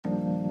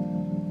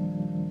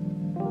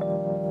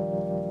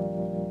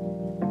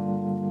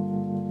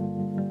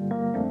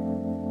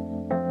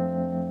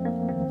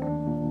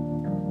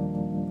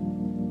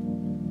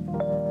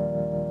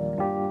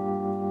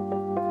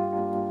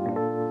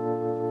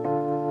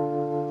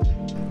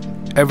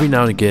Every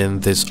now and again,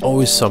 there's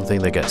always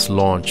something that gets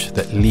launched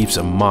that leaves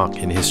a mark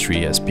in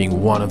history as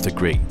being one of the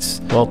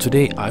greats. Well,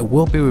 today I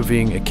will be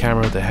reviewing a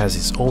camera that has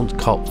its own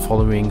cult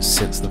following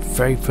since the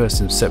very first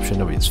inception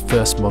of its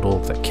first model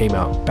that came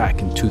out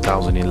back in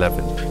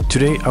 2011.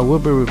 Today I will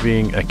be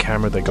reviewing a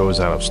camera that goes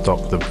out of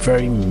stock the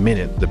very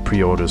minute the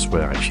pre-orders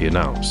were actually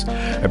announced.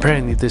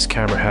 Apparently this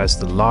camera has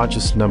the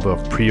largest number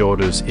of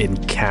pre-orders in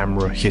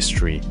camera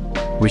history,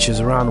 which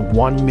is around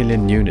 1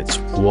 million units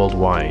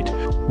worldwide,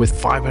 with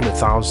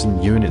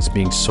 500,000 units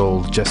being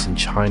sold just in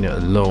China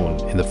alone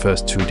in the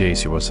first 2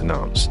 days it was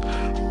announced.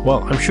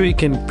 Well, I'm sure you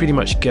can pretty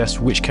much guess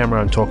which camera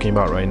I'm talking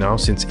about right now,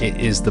 since it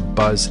is the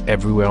buzz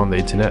everywhere on the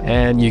internet,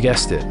 and you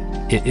guessed it,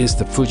 it is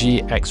the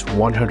Fuji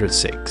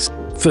X100VI.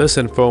 First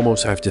and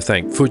foremost, I have to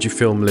thank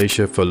FUJIFILM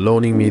Malaysia for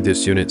loaning me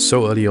this unit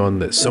so early on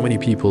that so many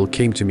people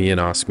came to me and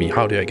asked me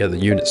how do I get the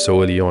unit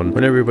so early on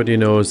when everybody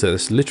knows that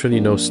there's literally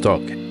no stock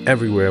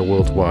everywhere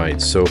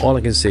worldwide. So all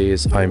I can say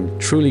is I'm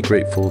truly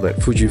grateful that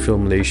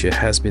FUJIFILM Malaysia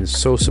has been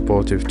so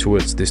supportive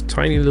towards this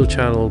tiny little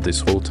channel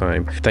this whole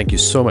time. Thank you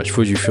so much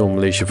FUJIFILM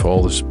Malaysia for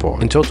all the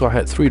support. In total I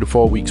had 3 to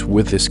 4 weeks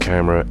with this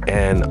camera,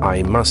 and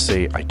I must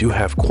say I do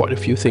have quite a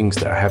few things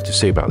that I have to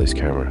say about this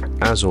camera.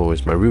 As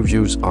always, my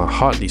reviews are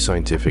hardly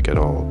scientific at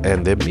all,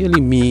 and they're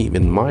merely me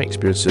and my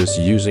experiences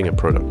using a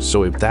product.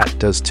 So if that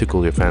does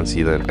tickle your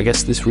fancy, then I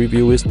guess this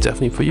review is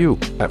definitely for you.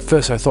 At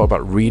first I thought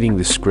about reading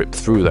the script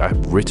through that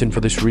I've written for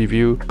this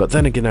review, but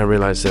then again I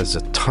realized there's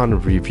a ton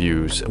of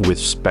reviews with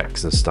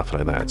specs and stuff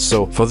like that.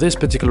 So for this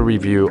particular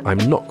review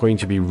I'm not going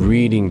to be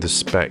reading the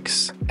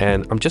specs,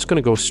 and I'm just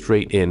going to go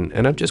straight in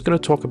and I'm just going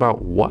to talk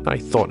about what I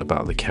thought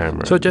about the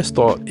camera. So I just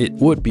thought it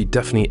would be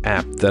definitely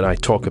apt that I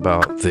talk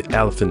about the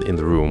elephant in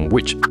the room,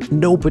 which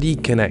nobody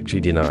can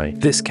actually deny.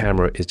 This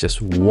camera is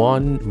just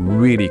one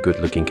really good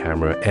looking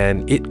camera,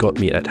 and it got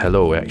me at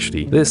hello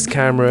actually. This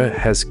camera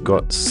has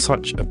got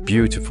such a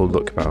beautiful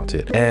look about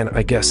it, and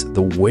I guess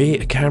the way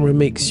a camera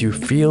makes you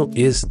feel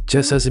is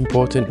just as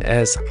important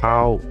as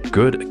how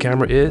good a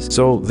camera is.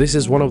 So this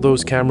is one of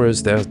those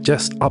cameras that's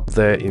just up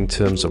there in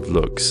terms of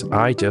looks.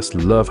 I just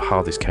love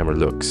how this camera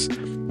looks.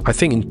 I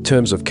think in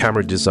terms of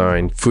camera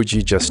design,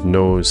 Fuji just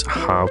knows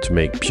how to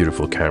make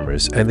beautiful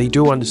cameras, and they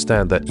do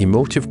understand that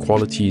emotive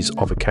qualities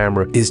of a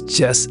camera is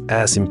just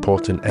as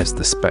important as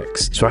the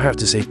specs. So I have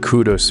to say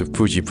kudos to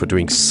Fuji for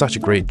doing such a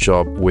great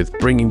job with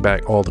bringing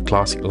back all the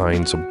classic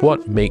lines of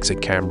what makes a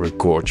camera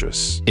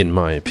gorgeous, in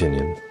my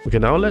opinion. Okay,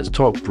 now let's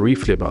talk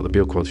briefly about the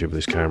build quality of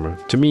this camera.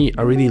 To me,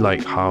 I really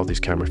like how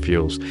this camera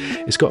feels.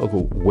 It's got a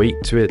good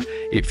weight to it,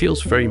 it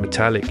feels very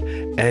metallic,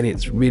 and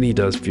it really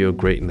does feel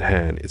great in the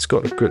hand. It's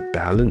got a good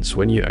balance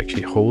when you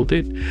actually hold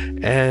it,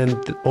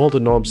 and all the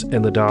knobs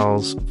and the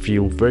dials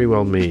feel very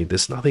well made.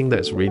 There's nothing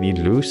that's really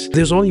loose.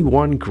 There's only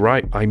one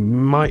gripe I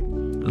might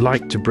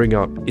like to bring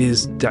up,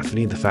 is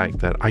definitely the fact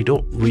that I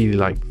don't really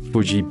like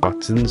Fuji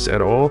buttons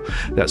at all.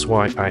 That's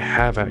why I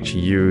have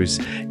actually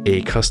used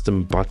a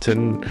custom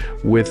button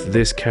with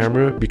this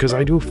camera, because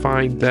I do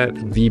find that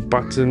the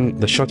button,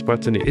 the shutter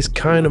button, is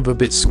kind of a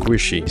bit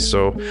squishy.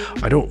 So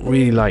I don't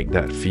really like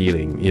that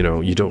feeling, you know,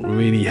 you don't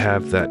really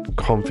have that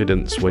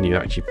confidence when you're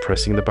actually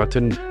pressing the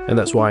button. And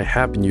that's why I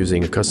have been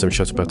using a custom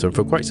shutter button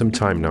for quite some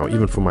time now,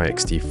 even for my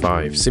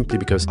X-T5, simply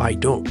because I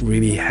don't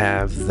really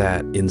have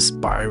that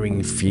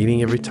inspiring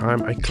feeling every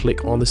time I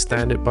click on the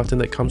standard button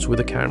that comes with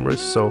the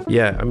cameras. So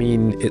yeah, I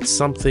mean, it's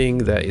something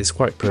that is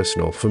quite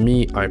personal. For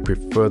me, I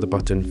prefer the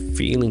button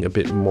feeling a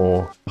bit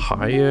more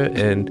higher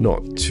and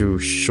not too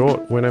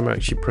short when I'm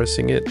actually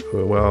pressing it.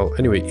 Well,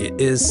 anyway, it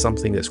is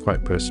something that's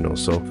quite personal,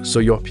 so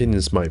your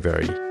opinions might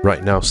vary.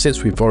 Right now,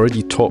 since we've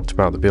already talked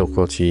about the build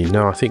quality,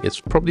 now I think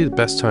it's probably the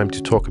best time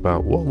to talk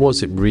about what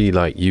was it really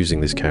like using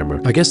this camera.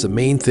 I guess the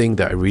main thing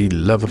that I really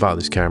love about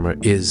this camera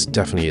is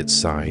definitely its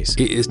size.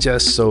 It is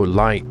just so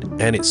light,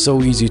 and it's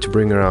so easy to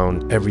bring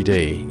around every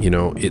day. You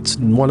know, it's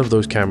one of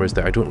those cameras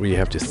that I don't really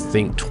have to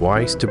think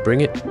twice to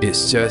bring it.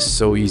 It's just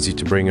so easy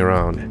to bring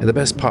around. And the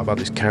best part about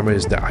this camera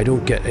is that I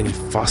don't get any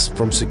fuss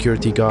from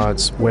security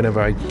guards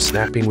whenever I'm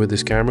snapping with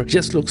this camera. It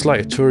just looks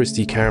like a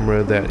touristy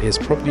camera that is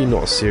probably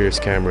not a serious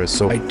camera.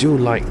 So I do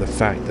like the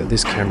fact that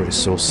this camera is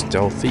so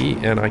stealthy,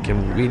 and I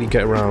can really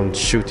get around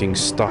shooting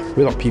stuff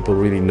without people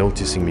really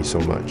noticing me so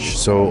much.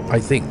 So I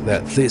think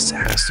that this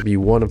has to be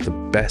one of the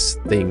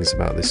best things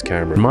about this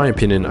camera. In my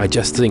opinion, I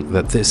just think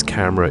that this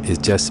camera is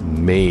just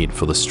made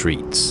for the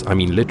streets. I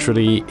mean,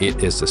 literally,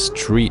 it is a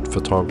street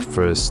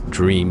photographer's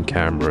dream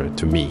camera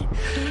to me,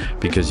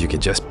 because you can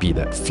just be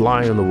that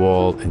fly on the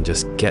wall and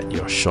just get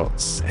your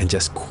shots and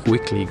just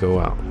quickly go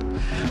out.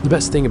 The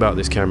best thing about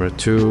this camera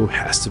too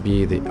has to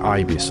be the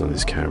IBIS on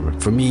this camera.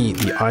 For me,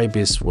 the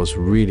IBIS was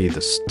really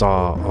the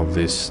star of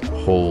this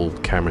whole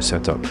camera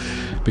setup,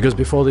 because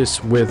before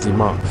this, with the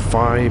Mark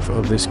V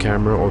of this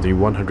camera, or the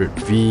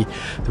 100V,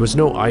 there was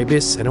no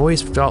IBIS, and I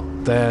always felt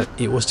that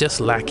it was just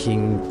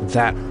lacking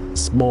that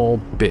small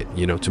bit,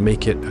 you know, to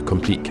make it a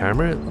complete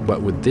camera.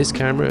 But with this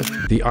camera,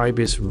 the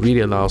IBIS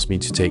really allows me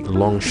to take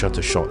long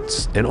shutter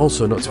shots, and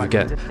also not to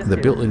forget the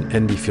built-in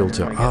ND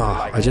filter.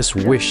 I just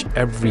wish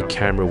every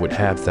camera would would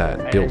have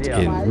that built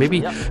in.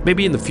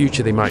 Maybe in the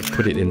future they might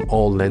put it in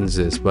all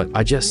lenses, but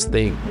I just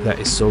think that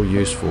is so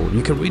useful.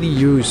 You can really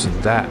use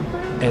that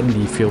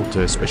ND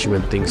filter, especially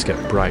when things get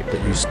bright,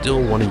 but you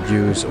still want to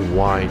use a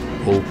wide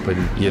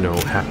open, you know,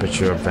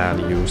 aperture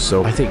value.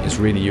 So I think it's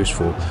really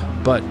useful,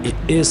 but it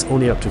is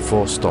only up to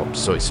 4 stops,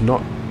 so it's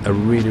not a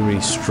really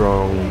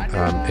strong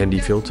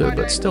ND filter,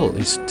 but still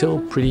it's still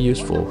pretty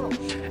useful.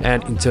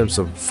 And in terms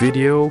of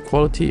video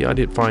quality, I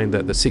did find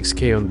that the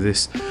 6K on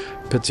this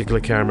particular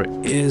camera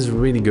is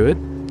really good.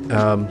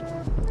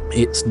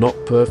 It's not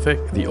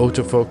perfect. The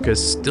autofocus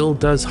still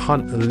does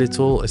hunt a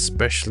little,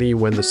 especially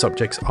when the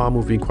subjects are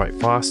moving quite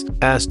fast,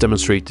 as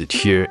demonstrated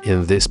here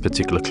in this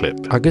particular clip.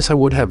 I guess I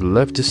would have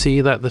loved to see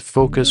that the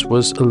focus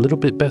was a little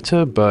bit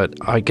better, but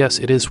I guess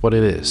it is what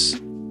it is.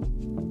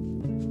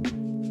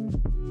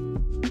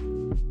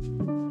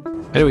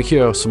 Anyway,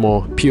 here are some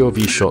more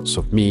POV shots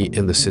of me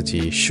in the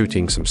city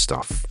shooting some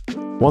stuff.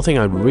 One thing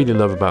I really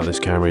love about this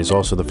camera is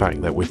also the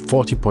fact that with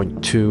 40.2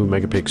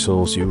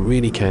 megapixels, you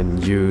really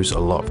can use a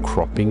lot of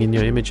cropping in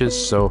your images,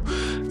 so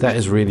that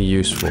is really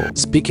useful.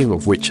 Speaking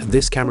of which,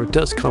 this camera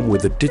does come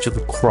with a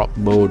digital crop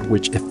mode,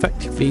 which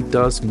effectively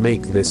does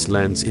make this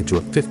lens into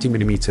a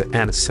 50mm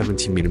and a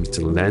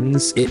 70mm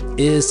lens. It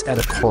is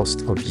at a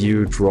cost of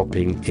you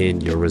dropping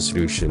in your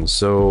resolution,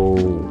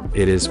 so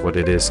it is what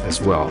it is as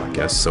well, I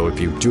guess. So if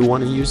you do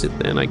want to use it,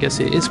 then I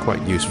guess it is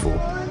quite useful.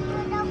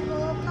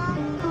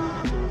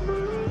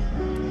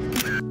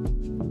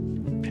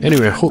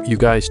 Anyway, I hope you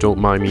guys don't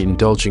mind me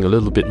indulging a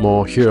little bit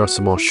more. Here are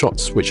some more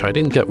shots which I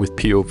didn't get with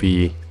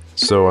POV,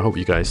 so I hope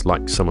you guys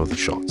like some of the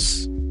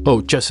shots. Oh,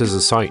 just as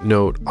a side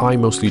note, I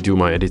mostly do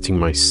my editing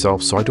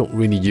myself, so I don't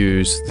really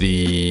use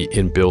the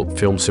inbuilt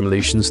film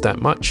simulations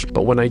that much.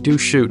 But when I do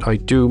shoot, I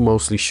do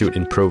mostly shoot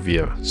in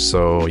Provia.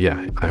 So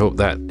yeah, I hope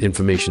that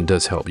information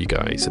does help you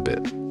guys a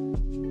bit.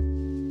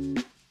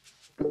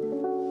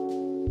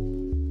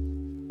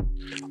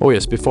 Oh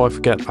yes, before I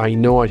forget, I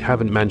know I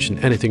haven't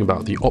mentioned anything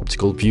about the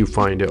optical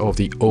viewfinder of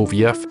the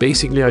OVF.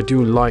 Basically, I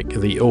do like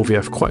the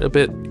OVF quite a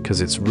bit because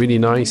it's really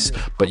nice,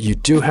 but you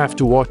do have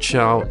to watch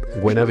out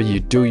whenever you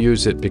do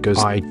use it, because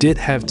I did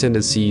have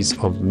tendencies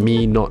of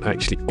me not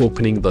actually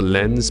opening the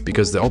lens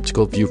because the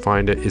optical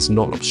viewfinder is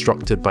not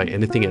obstructed by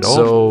anything at all.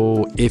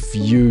 So if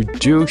you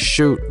do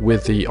shoot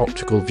with the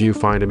optical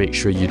viewfinder, make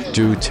sure you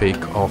do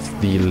take off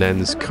the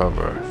lens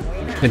cover.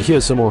 And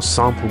here's some more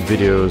sample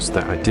videos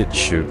that I did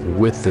shoot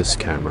with this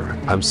camera.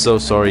 I'm so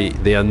sorry,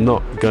 they are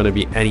not gonna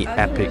be any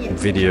epic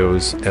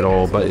videos at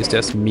all, but it's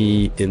just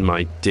me in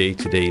my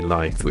day-to-day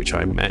life, which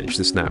I managed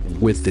to snap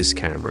with this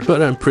camera.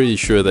 But I'm pretty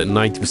sure that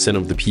 90%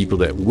 of the people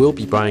that will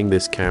be buying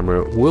this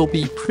camera will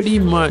be pretty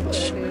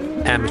much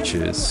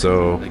amateurs,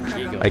 so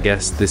I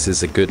guess this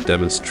is a good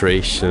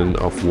demonstration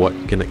of what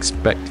you can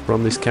expect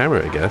from this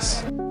camera, I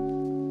guess.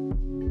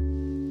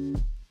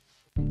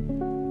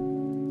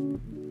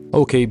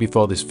 Okay,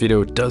 before this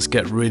video does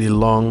get really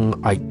long,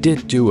 I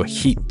did do a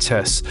heat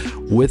test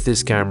with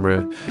this camera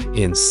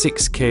in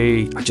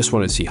 6K. I just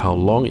wanted to see how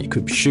long it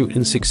could shoot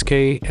in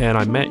 6K, and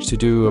I managed to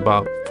do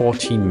about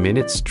 14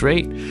 minutes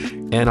straight.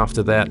 And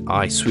after that,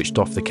 I switched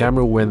off the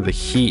camera when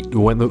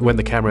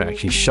the camera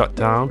actually shut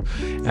down,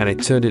 and I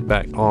turned it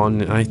back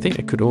on. And I think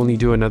I could only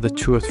do another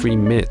 2 or 3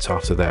 minutes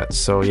after that.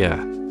 So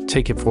yeah,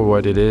 take it for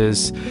what it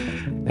is.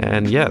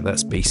 And yeah,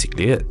 that's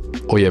basically it.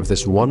 Oh yeah, if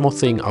there's one more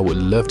thing I would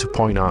love to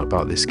point out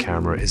about this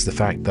camera is the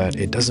fact that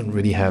it doesn't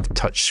really have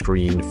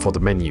touchscreen for the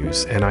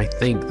menus, and I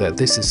think that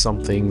this is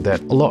something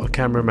that a lot of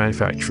camera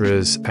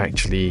manufacturers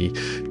actually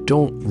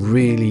don't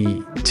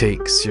really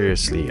take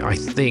seriously. I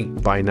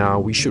think by now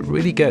we should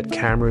really get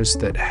cameras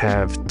that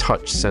have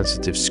touch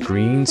sensitive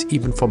screens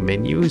even for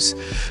menus.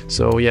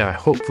 So yeah, I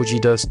hope Fuji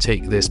does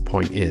take this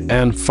point in.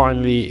 And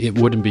finally, it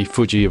wouldn't be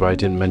Fuji if I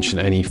didn't mention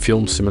any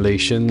film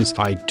simulations.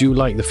 I do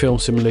like the film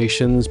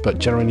simulations, but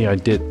generally I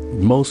did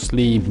most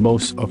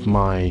of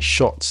my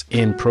shots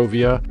in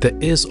Provia. There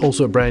is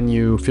also a brand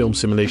new film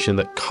simulation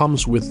that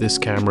comes with this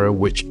camera,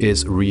 which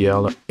is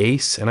Real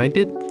Ace, and I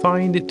did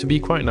find it to be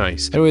quite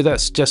nice. Anyway,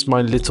 that's just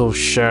my little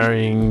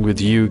sharing with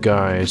you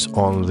guys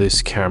on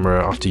this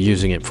camera after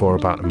using it for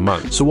about a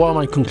month. So what are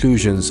my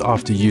conclusions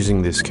after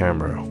using this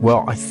camera?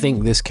 Well, I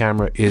think this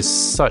camera is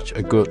such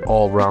a good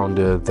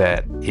all-rounder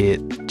that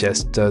it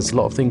just does a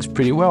lot of things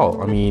pretty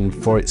well. I mean,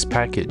 for its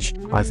package,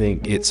 I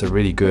think it's a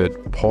really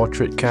good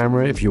portrait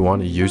camera if you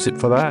want to use it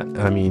for that.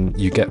 I mean,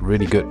 you get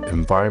really good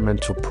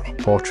environmental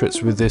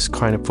portraits with this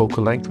kind of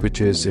focal length,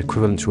 which is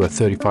equivalent to a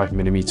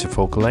 35mm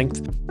focal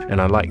length. And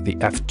I like the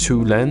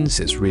f2 lens,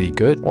 it's really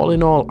good. All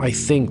in all, I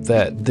think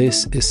that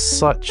this is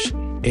such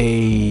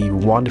a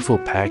wonderful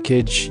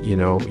package. You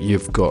know,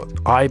 you've got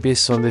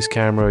IBIS on this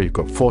camera, you've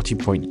got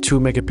 40.2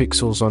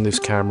 megapixels on this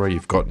camera,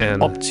 you've got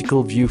an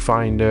optical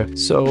viewfinder.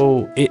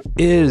 So it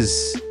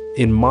is,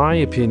 in my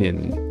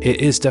opinion, it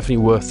is definitely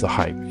worth the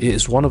hype. It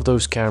is one of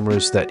those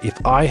cameras that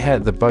if I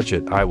had the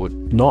budget, I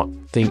would not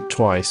think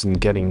twice in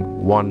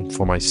getting one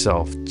for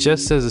myself,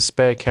 just as a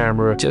spare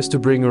camera, just to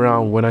bring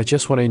around when I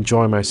just want to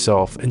enjoy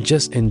myself and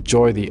just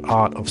enjoy the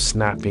art of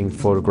snapping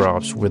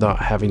photographs without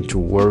having to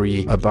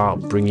worry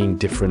about bringing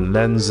different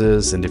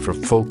lenses and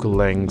different focal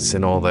lengths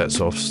and all that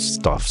sort of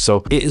stuff.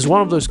 So it is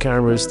one of those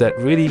cameras that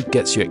really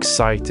gets you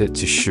excited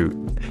to shoot.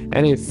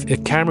 And if a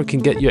camera can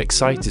get you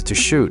excited to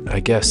shoot, I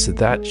guess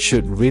that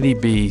should really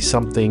be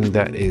something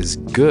that is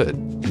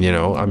good. You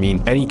know, I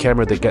mean, any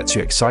camera that gets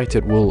you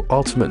excited will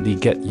ultimately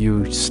get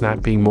you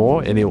snapping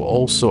more, and it will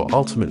also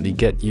ultimately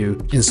get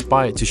you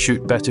inspired to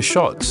shoot better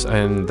shots.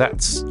 And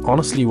that's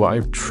honestly what I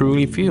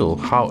truly feel.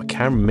 How a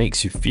camera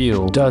makes you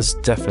feel does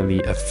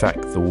definitely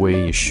affect the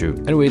way you shoot.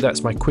 Anyway,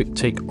 that's my quick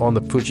take on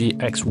the Fuji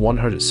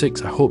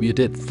X100VI. I hope you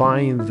did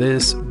find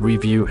this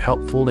review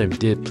helpful. If you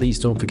did, please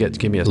don't forget to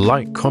give me a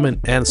like, comment,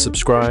 and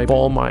subscribe for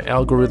all my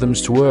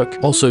algorithms to work.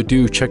 Also,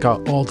 do check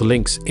out all the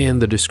links in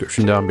the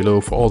description down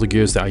below for all the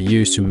gears that I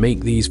use to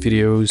make these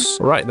videos.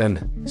 Alright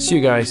then, see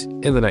you guys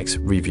in the next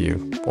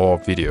review or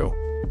video.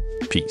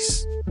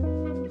 Peace.